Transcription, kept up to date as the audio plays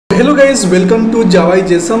Hello guys, welcome to Java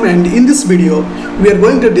JSON, and in this video we are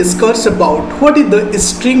going to discuss about what is the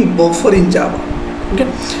string buffer in Java. Okay,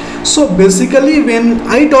 so basically when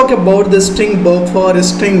I talk about the string buffer,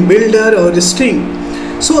 string builder or string,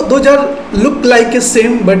 so those are look like a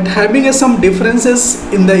same but having some differences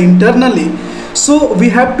in the internally. So we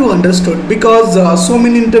have to understood because so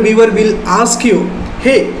many interviewer will ask you,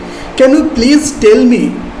 hey, can you please tell me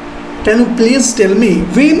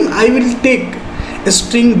when I will take a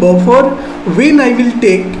string buffer, when I will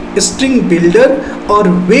take a string builder, or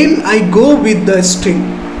when I go with the string.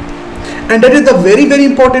 And that is the very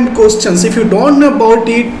important questions. If you don't know about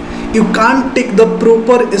it, you can't take the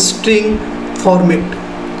proper string format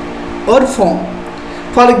or form.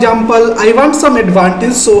 For example, I want some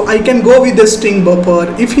advantage, so I can go with the string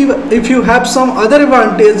buffer. If you have some other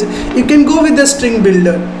advantage, you can go with the string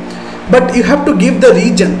builder, but you have to give the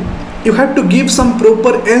region, you have to give some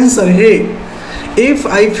proper answer. Hey, if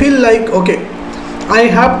I feel like okay, I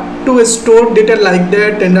have to store data like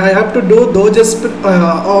that and I have to do those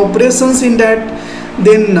operations in that,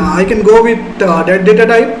 then I can go with that data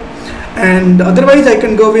type, and otherwise I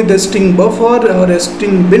can go with the string buffer or a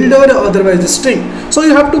string builder, or otherwise a string. So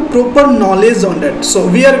you have to proper knowledge on that. So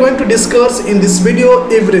we are going to discuss in this video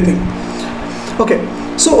everything. Okay,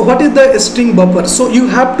 so what is the string buffer? So you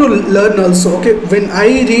have to learn also. Okay, when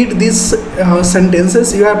I read these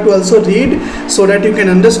sentences, you have to also read so that you can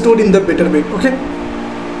understood in the better way. Okay,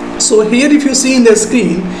 so here if you see in the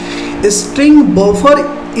screen, a string buffer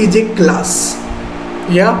is a class.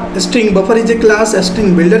 Yeah, a string buffer is a class, a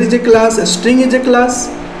string builder is a class, a string is a class.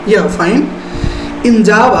 Yeah, fine. In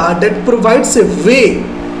Java that provides a way,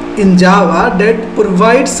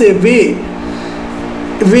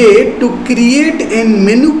 to create and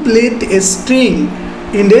manipulate a string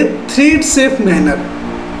in a thread safe manner.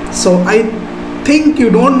 So I think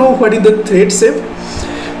you don't know what is the thread safe,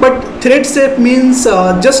 but thread safe means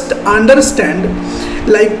just understand,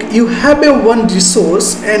 like you have a one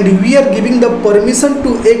resource and we are giving the permission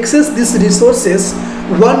to access these resources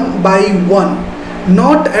one by one,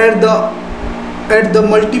 not at the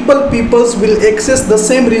multiple peoples will access the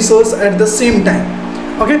same resource at the same time.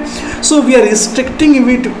 Okay, so we are restricting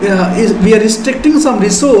some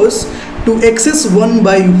resource to access one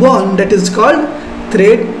by one. That is called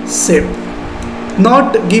thread safe.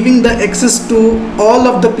 Not giving the access to all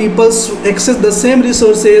of the people to access the same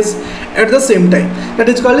resources at the same time. That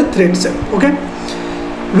is called a thread safe. Okay,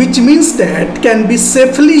 which means that can be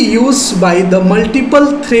safely used by the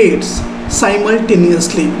multiple threads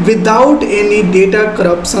simultaneously without any data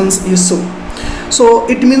corruptions issue. So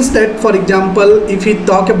it means that, for example, if we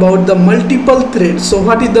talk about the multiple threads, so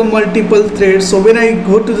what is the multiple thread? So when I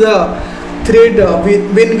go to the thread,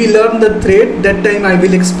 when we learn the thread, that time I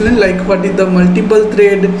will explain like what is the multiple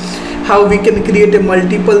thread, how we can create a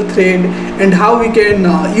multiple thread, and how we can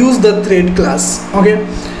use the thread class. Okay,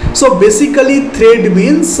 so basically thread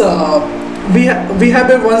means we have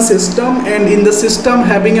a one system, and in the system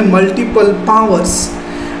having a multiple powers,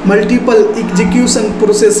 multiple execution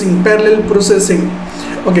processing, parallel processing.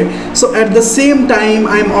 Okay, so at the same time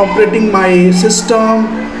I am operating my system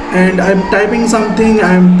and I am typing something,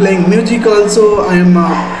 I am playing music also, I am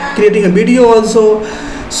creating a video also.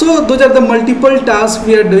 So those are the multiple tasks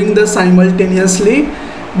we are doing the simultaneously,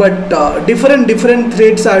 but different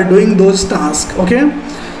threads are doing those tasks. Okay,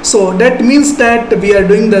 so that means that we are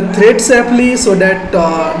doing the thread safely so that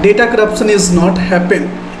data corruption is not happen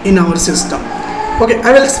in our system. Okay,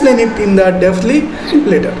 I will explain it in the depthly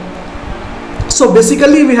later. So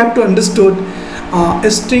basically we have to understood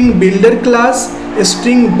a string builder class, a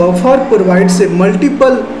string buffer provides a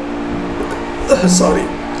multiple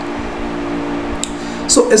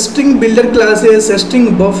so a string builder classes, a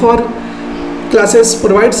string buffer classes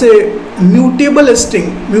provides a mutable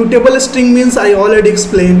string. Mutable string means I already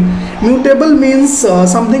explained. Mutable means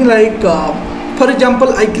something like for example,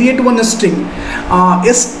 I create one string,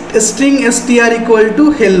 string str equal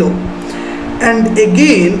to hello, and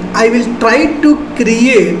again I will try to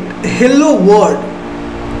create hello word.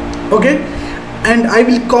 Okay, and I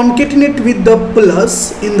will concatenate with the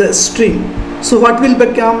plus in the string. So what will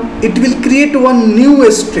become? It will create one new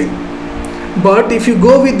string. But if you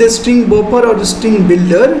go with the string buffer or the string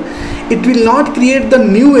builder, it will not create the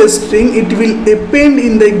new string, it will append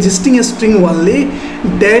in the existing string only.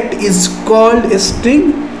 That is called a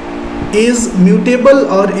string is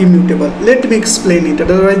mutable or immutable. Let me explain it,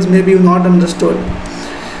 otherwise maybe you not understood.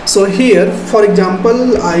 So here, for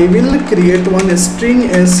example, I will create one string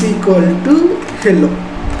s equal to hello.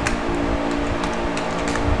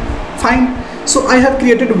 Fine. So I have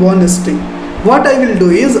created one string. What I will do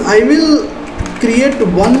is I will create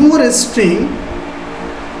one more string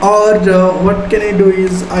or what can I do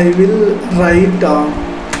is I will write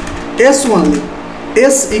s only,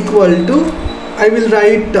 s equal to, I will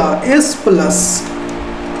write s plus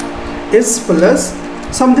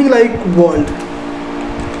something like world.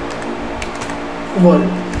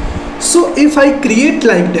 So if I create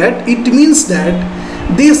like that, it means that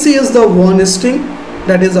this is the one string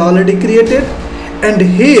that is already created, and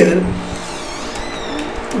here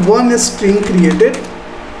one string created.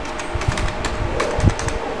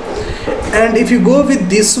 And if you go with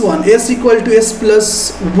this one, s equal to s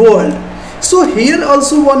plus world, so here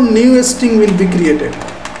also one new string will be created.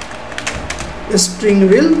 A string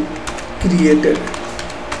will created.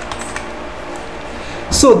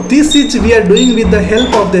 So this is we are doing with the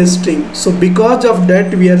help of the string. So because of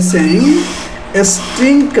that we are saying a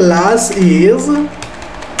string class is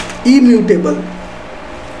immutable.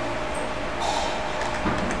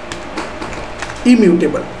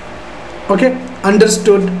 Okay,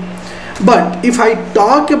 understood. But if I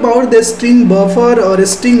talk about the string buffer or a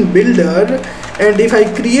string builder, and if I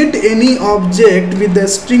create any object with the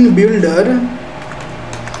string builder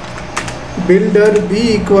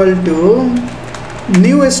b equal to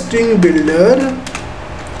new string builder,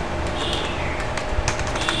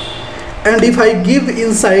 and if I give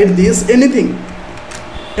inside this anything,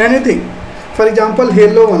 for example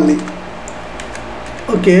hello only,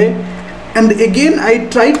 okay, and again I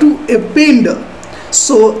try to append.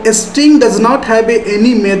 So a string does not have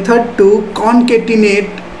any method to concatenate,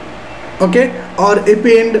 okay, or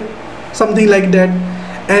append, something like that,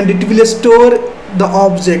 and it will store the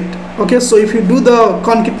object. Okay, so if you do the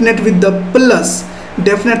concatenate with the plus,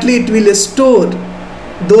 definitely it will store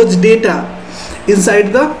those data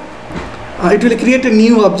inside the it will create a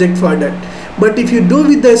new object for that. But if you do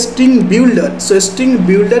with the string builder, so string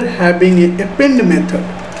builder having a append method,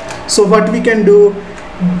 so what we can do,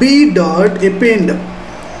 b dot append.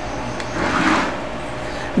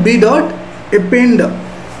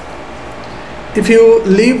 If you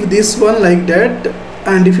leave this one like that,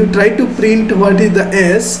 and if you try to print what is the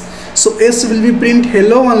s, so s will be print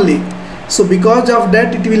hello only. So because of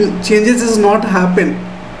that it will changes is not happen.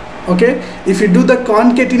 Okay, if you do the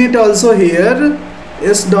concatenate also here,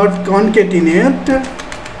 s dot concatenate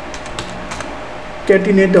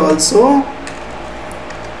also,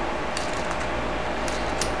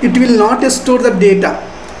 it will not store the data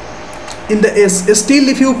in the s. Still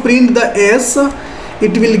if you print the s,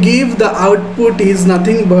 it will give the output is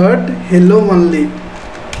nothing but hello only.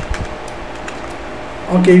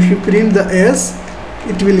 Okay, if you print the s,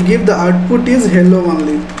 it will give the output is hello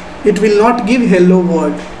only. It will not give hello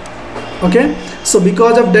world. Okay, so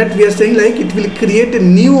because of that we are saying like it will create a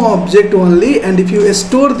new object only, and if you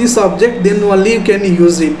store this object then only you can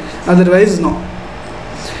use it, otherwise no.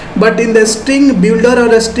 But in the string builder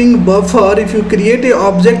or a string buffer, if you create a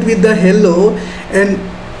object with the hello and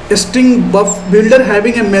a string builder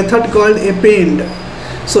having a method called append,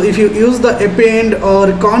 so if you use the append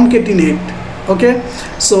or concatenate, okay,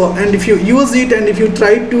 so and if you use it and if you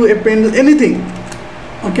try to append anything,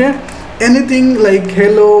 okay, anything like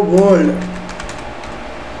hello world,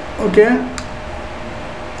 okay,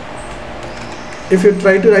 if you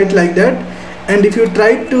try to write like that, and if you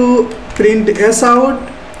try to print s out,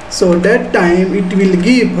 so that time it will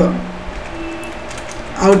give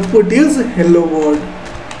output is hello world,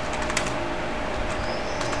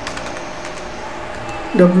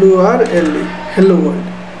 WRLE, hello world,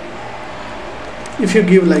 if you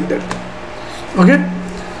give like that. Okay,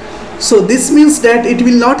 so this means that it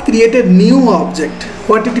will not create a new object.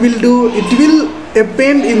 What it will do, it will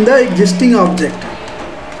append in the existing object,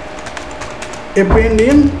 append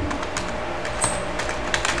in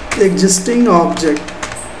existing object.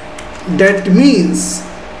 That means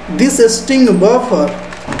this string buffer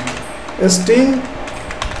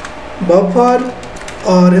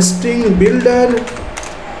or string builder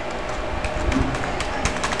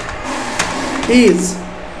is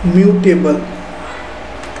mutable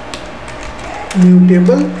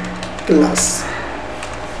class.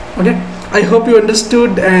 Okay, I hope you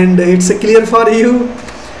understood and it's clear for you.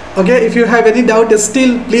 Okay, if you have any doubt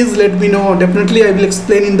still, please let me know. Definitely I will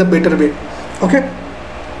explain in the better way. Okay,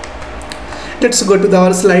 let's go to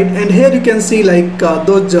our slide, and here you can see like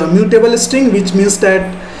those mutable string, which means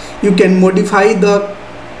that you can modify the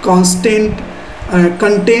constant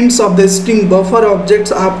contents of the string buffer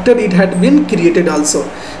objects after it had been created also.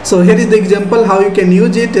 So here is the example how you can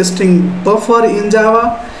use it, a string buffer in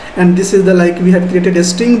Java, and this is the like we have created a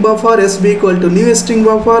string buffer, sb equal to new string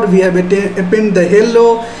buffer, we have append the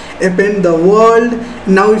hello, append the world.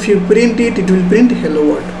 Now if you print it, it will print hello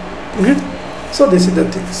world. Okay, so this is the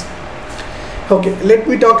things. Okay, let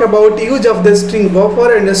me talk about use of the string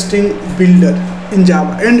buffer and the string builder in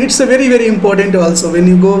Java, and it's a very important also when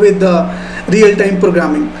you go with the real-time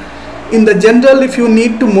programming. In the general, if you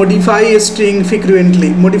need to modify a string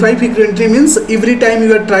frequently, modify frequently means every time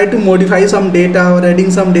you are trying to modify some data or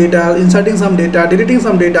adding some data, inserting some data, deleting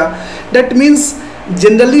some data, that means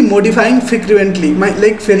generally modifying frequently,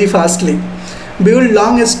 like very fastly. Build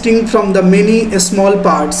long string from the many small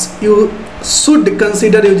parts. You should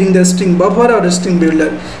consider using the string buffer or string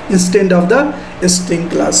builder instead of the string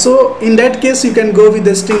class. So in that case, you can go with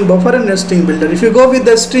the string buffer and the string builder. If you go with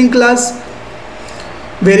the string class,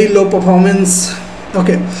 very low performance.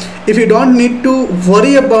 Okay, if you don't need to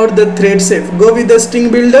worry about the thread safe, go with the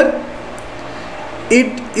string builder.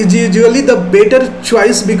 It is usually the better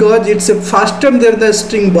choice because it's faster than the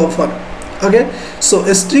string buffer. Okay, so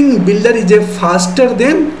a string builder is a faster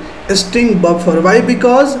than a string buffer. Why?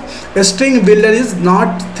 Because a string builder is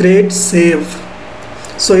not thread safe.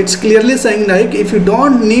 So it's clearly saying like if you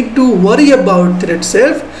don't need to worry about thread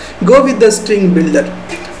safe, go with the string builder.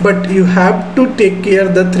 But you have to take care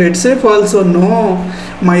the thread safe also. No,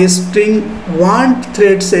 my string want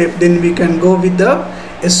thread safe, then we can go with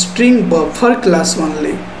the string buffer class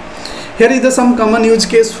only. Here is the some common use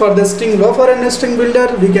case for the string buffer and a string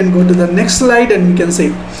builder. We can go to the next slide and we can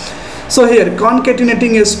see. So here,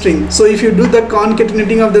 concatenating a string. So if you do the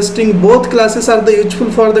concatenating of the string, both classes are the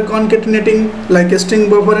useful for the concatenating, like a string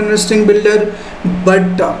buffer and a string builder.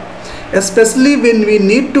 But especially when we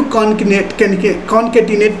need to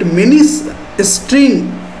concatenate many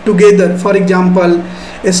string together, for example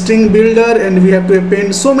a string builder, and we have to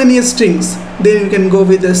append so many strings, then you can go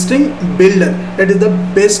with a string builder. That is the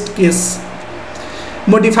best case.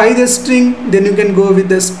 Modify the string, then you can go with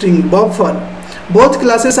the string buffer. Both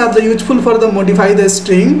classes are the useful for the modify the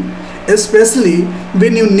string, especially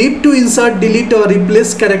when you need to insert, delete or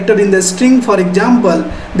replace character in the string, for example,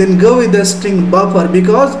 then go with the string buffer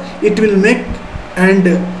because it will make and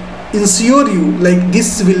ensure you like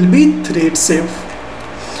this will be thread safe.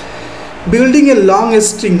 Building a long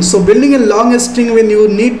string. So building a long string, when you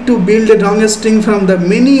need to build a long string from the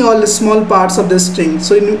many or small parts of the string,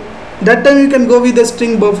 so in that time you can go with the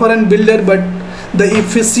string buffer and builder. But the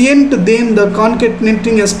efficient then the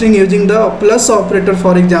concatenating a string using the plus operator,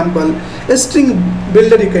 for example a string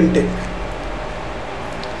builder you can take.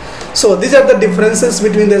 So these are the differences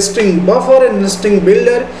between the string buffer and the string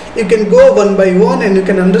builder. You can go one by one and you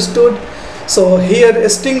can understood. So here a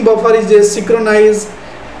string buffer is a synchronized,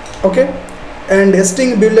 okay, and a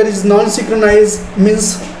string builder is non-synchronized,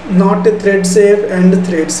 means not a thread safe and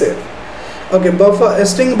thread safe. Okay, a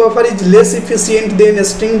string buffer is less efficient than a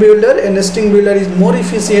string builder, and a string builder is more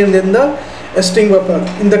efficient than the string buffer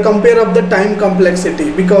in the compare of the time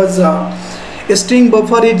complexity, because a string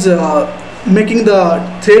buffer is making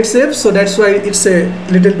the thread safe, so that's why it's a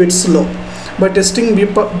little bit slow. But a string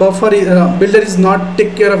buffer builder is not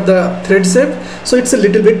take care of the thread safe, so it's a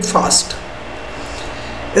little bit fast.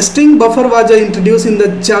 A string buffer was introduced in the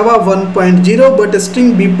Java 1.0, but a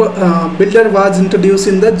string builder was introduced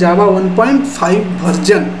in the Java 1.5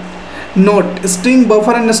 version. Note, string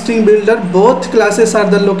buffer and string builder, both classes are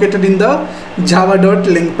located in the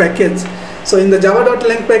java.lang package. So in the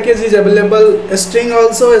java.lang package is available a string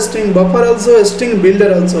also, a string buffer also, a string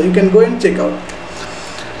builder also. You can go and check out.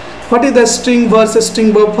 What is the string versus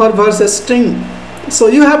string buffer versus string? So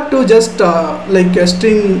you have to just like a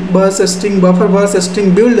string versus string buffer versus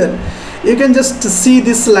string builder. You can just see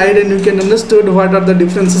this slide and you can understand what are the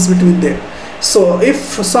differences between them. So if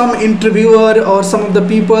some interviewer or some of the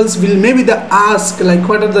peoples will maybe ask like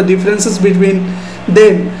what are the differences between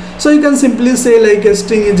them, so you can simply say like a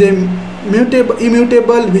string is a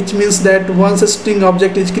immutable, which means that once a string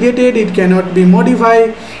object is created, it cannot be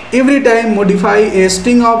modified. Every time modify a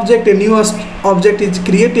string object, a new object is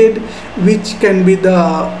created, which can be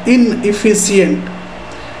the inefficient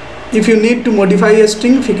if you need to modify a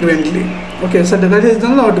string frequently. Okay, so that is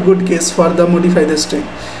not a good case for the modify the string.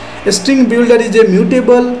 A string builder is a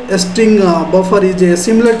mutable, a string buffer is a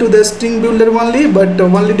similar to the string builder only, but the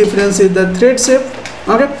only difference is the thread safe.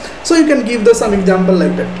 Okay, so you can give some example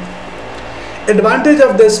like that. Advantage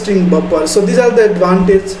of the string buffer. So these are the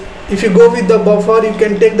advantages. If you go with the buffer, you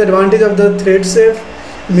can take the advantage of the thread safe,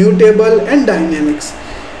 mutable and dynamics.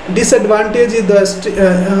 Disadvantage is the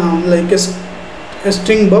like a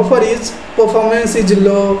string buffer is performance is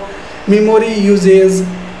low, memory usage,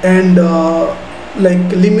 and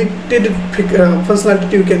like limited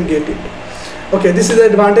functionality you can get it. Okay, this is the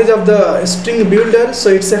advantage of the string builder. So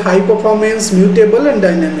it's a high performance, mutable and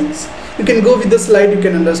dynamics. You can go with the slide, you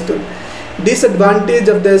can understand. Disadvantage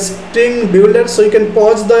of the string builder, so you can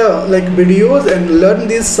pause the like videos and learn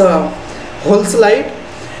this whole slide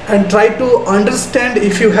and try to understand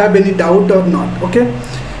if you have any doubt or not. Okay,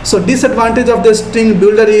 so disadvantage of the string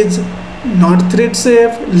builder is not thread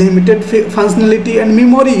safe, limited functionality, and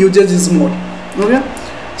memory usage is more. Okay,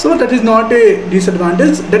 so that is not a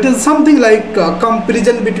disadvantage, that is something like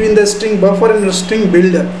comparison between the StringBuffer and the string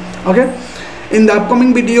builder. Okay, in the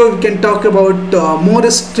upcoming video we can talk about more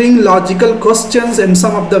string logical questions and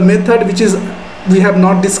some of the method which is we have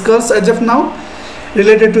not discussed as of now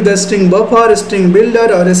related to the StringBuffer, string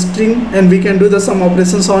builder, or a string, and we can do the some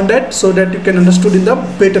operations on that so that you can understood in the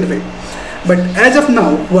better way. But as of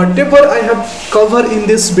now, whatever I have covered in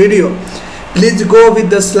this video, please go with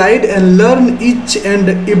the slide and learn each and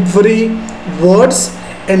every words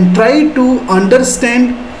and try to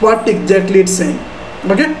understand what exactly it's saying.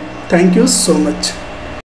 Okay, thank you so much.